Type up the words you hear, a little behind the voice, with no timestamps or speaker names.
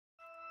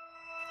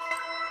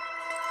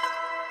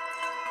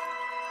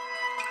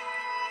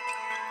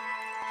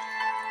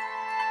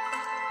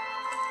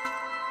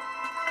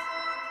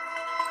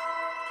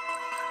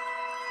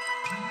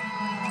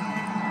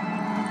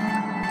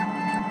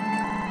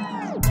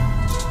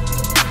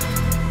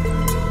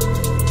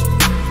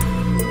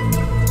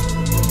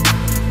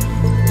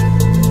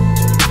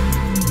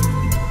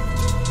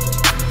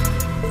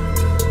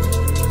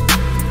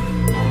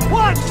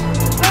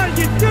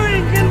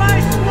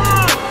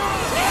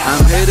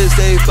to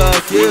say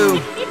fuck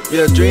you.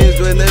 Your dreams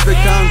will never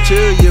come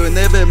true. You were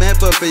never meant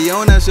for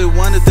Fiona. She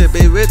wanted to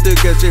be with you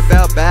cause she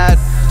felt bad.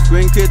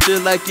 Green creature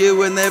like you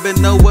will never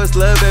know what's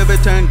love ever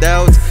turned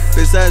out.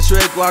 Besides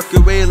Shrek, walk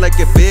away like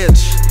a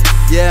bitch.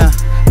 Yeah,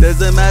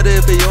 doesn't matter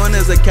if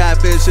Fiona's a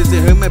catfish. She's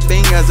a human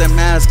being as a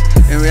mask.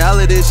 In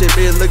reality, she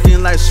be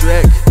looking like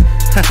Shrek.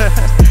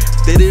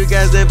 Did you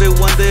guys ever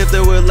wonder if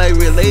they were like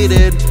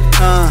related?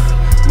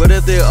 What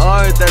if they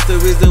are? That's the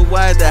reason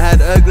why they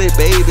had ugly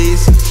babies.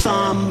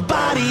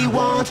 Somebody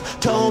once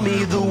told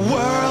me the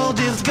world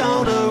is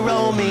gonna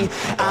roll me.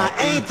 I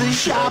ain't the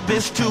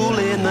sharpest tool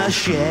in the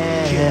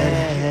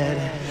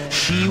shed.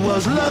 She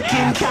was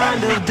looking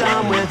kind of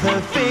dumb with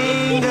her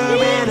finger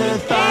and her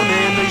thumb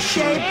in the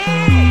shape.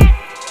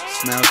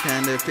 Smell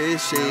kinda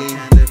fishy,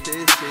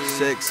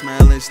 sick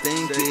smelling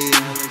stinky,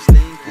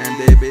 and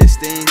they be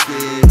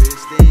stinky.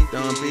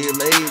 Don't be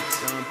late,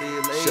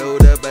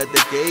 showed up at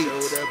the gate,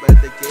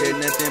 hear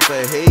nothing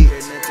but hate.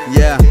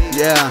 Yeah,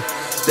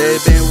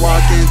 they've been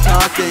walking,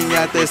 talking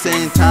at the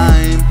same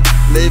time,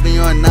 living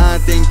on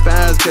nothing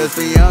fast cause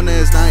Fiona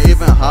is not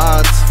even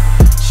hot.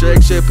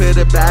 Shrek should put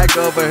a bag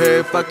over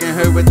her, fucking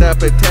her without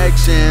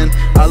protection.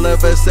 All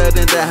of a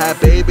sudden they had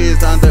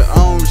babies on their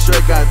own.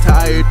 Shrek got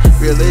tired,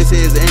 releasing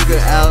his anger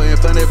out in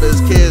front of his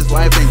kids,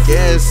 wife and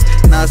guests.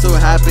 Not so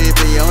happy,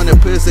 Fiona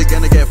pussy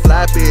gonna get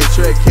flappy.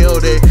 Shrek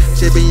killed it.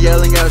 She been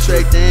yelling out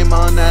Shrek's name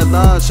all night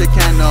long. She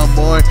can't no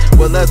more.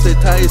 Well, let's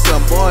tell you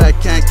some more. I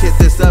can't keep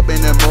this up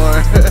anymore.